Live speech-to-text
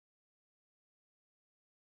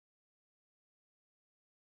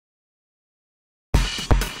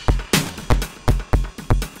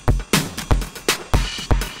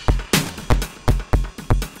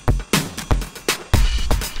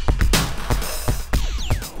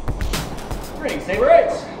screensaver.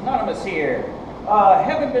 It's Nonymous here.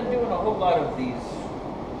 Haven't been doing a whole lot of these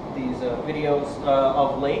videos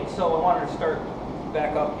of late, so I wanted to start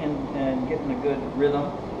back up and getting a good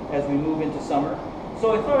rhythm as we move into summer.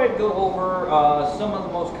 So I thought I'd go over some of the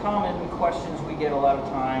most common questions we get a lot of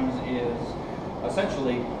times is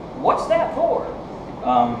essentially, what's that for?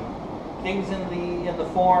 Things in the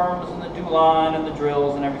forms and the dulon and the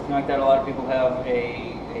drills and everything like that. A lot of people have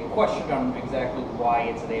a question on exactly why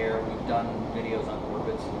it's there. We've done videos on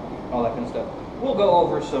orbits and all that kind of stuff. We'll go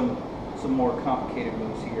over some more complicated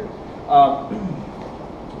moves here.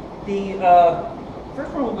 The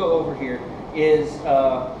first one we'll go over here is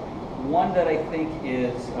one that I think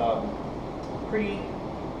is pretty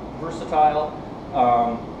versatile,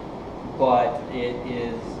 but it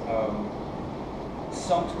is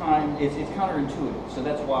sometimes it's counterintuitive. So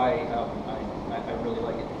that's why I really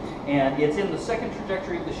like it. And it's in the second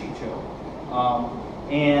trajectory of the Shii-cho.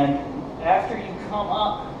 And after you come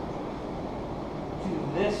up to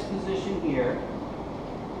this position here,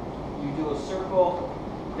 you do a circle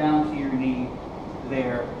down to your knee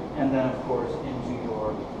there, and then of course into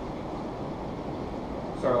your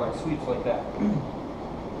starlight sweeps like that.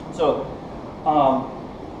 So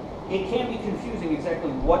it can be confusing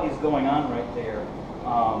exactly what is going on right there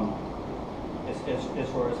as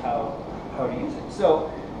far as how to use it.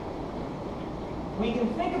 So we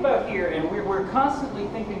can think about here, and we're constantly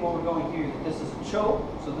thinking when we're going here that this is a choke,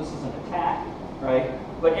 so this is an attack, right?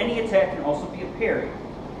 But any attack can also be a parry.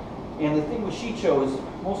 And the thing with Shii-cho is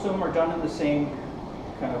most of them are done in the same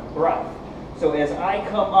kind of breath. So as I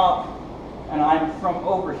come up, and I'm from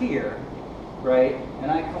over here, right,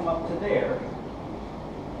 and I come up to there,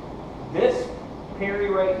 this parry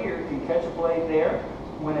right here can catch a blade there.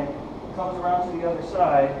 When it comes around to the other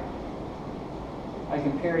side, I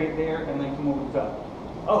can parry it there and then come over the top.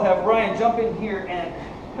 I'll have Ryan jump in here and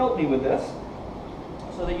help me with this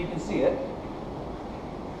so that you can see it.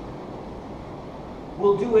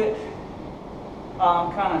 We'll do it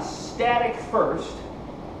kind of static first.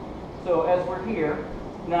 So as we're here,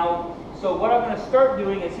 now, so what I'm going to start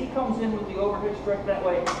doing is he comes in with the overhead strike that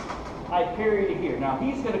way, I parry to here. Now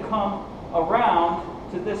he's going to come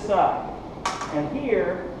around to this side. And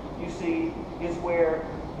here, you see, is where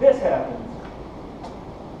this happens.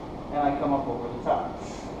 And I come up over the top.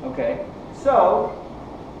 Okay, so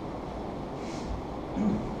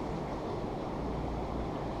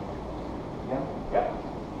yep,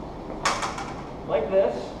 like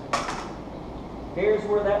this. Here's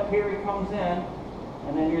where that parry comes in,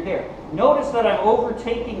 and then you're there. Notice that I'm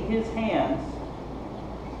overtaking his hands.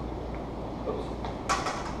 Oops.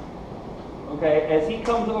 Okay, as he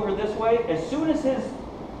comes over this way, as soon as his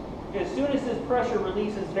pressure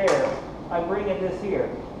releases there, I'm bringing this here.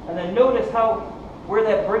 And then notice where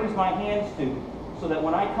that brings my hands to, so that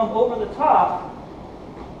when I come over the top,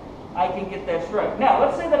 I can get that strike. Now,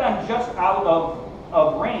 let's say that I'm just out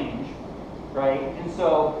of range, right? And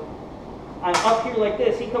so I'm up here like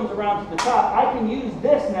this, he comes around to the top. I can use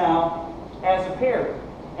this now as a parry.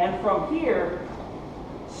 And from here,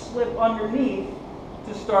 slip underneath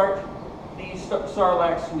to start the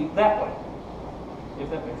sarlacc sweep that way, if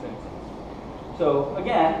that makes any sense. So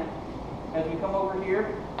again, as we come over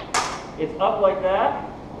here, it's up like that,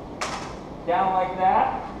 down like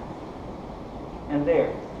that, and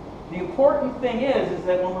there. The important thing is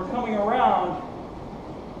that when we're coming around,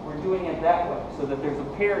 we're doing it that way, so that there's a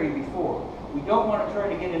parry before. We don't want to try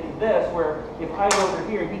to get into this, where if I go over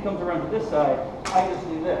here and he comes around to this side, I just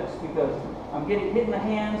do this, because I'm getting hit in the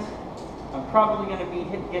hands, I'm probably going to be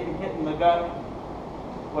getting hit in the gut,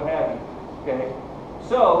 what have you, okay?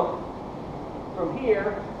 So, from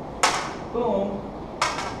here, boom,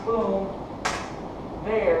 boom,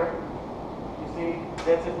 there, you see,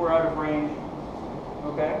 that's if we're out of range,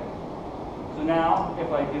 okay? So now, if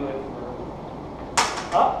I do it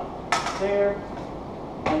for up, there,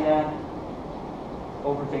 and then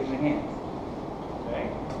overtake the hands, okay?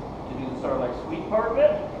 To do the sarlacc sweep part of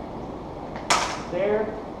it, there,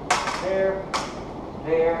 there,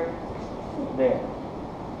 there, there,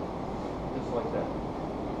 just like that,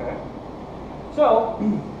 okay? So,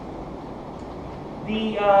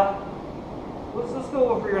 let's go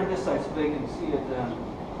over here on this side so they can see it then.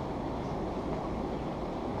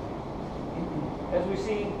 As we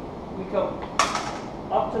see, we come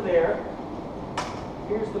up to there,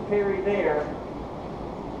 here's the parry there,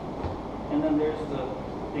 and then there's the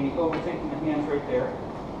overtaking the hands right there.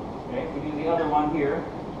 Okay, we do the other one here,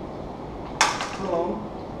 boom,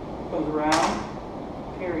 comes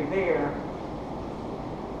around, parry there,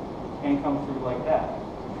 and come through like that.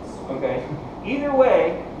 Okay, either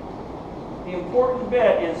way, the important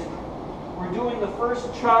bit is we're doing the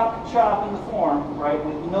first chop, chop in the form, right,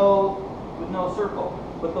 with no circle.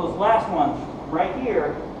 But those last ones, right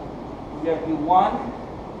here, we got to do one,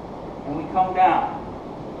 and we come down,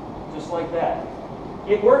 just like that.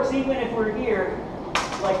 It works even if we're here,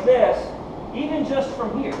 like this, even just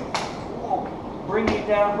from here. Bringing it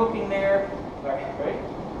down, hooking there, right,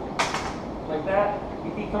 like that.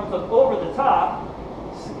 If he comes up over the top,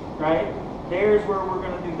 right, there's where we're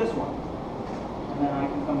going to do this one. And then I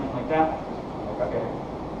can come in like that. Okay.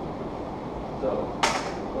 So,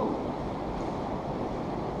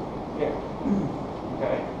 there.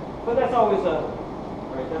 Okay. But that's always a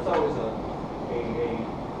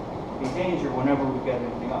danger whenever we've got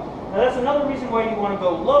anything up. Now that's another reason why you want to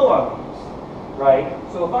go low on these, right?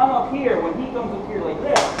 So if I'm up here, when he comes up here like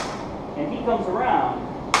this, and he comes around,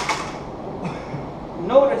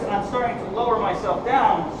 notice I'm starting to lower myself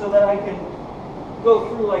down so that I can go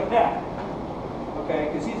through like that. Okay,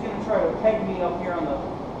 because he's going to try to peg me up here on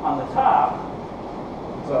the top.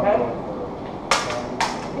 Okay.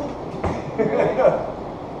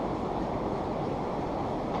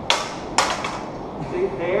 See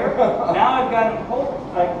there? Now I've got him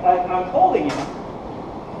I'm holding him.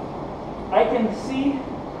 I can see,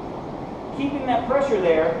 keeping that pressure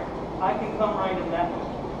there, I can come right in that way.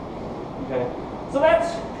 Okay. So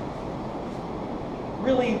that's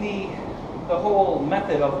really the whole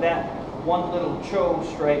method of that one little Cho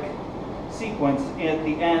strike sequence at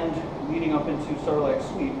the end leading up into Sarlacc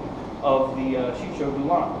sweep of the Shii-cho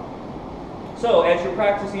dulon. So as you're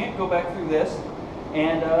practicing it, go back through this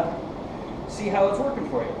and see how it's working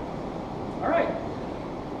for you. All right.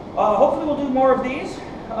 Hopefully we'll do more of these.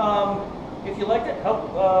 If you liked it,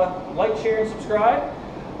 help like, share, and subscribe.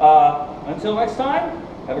 Until next time,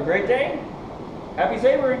 have a great day. Happy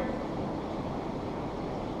savoring.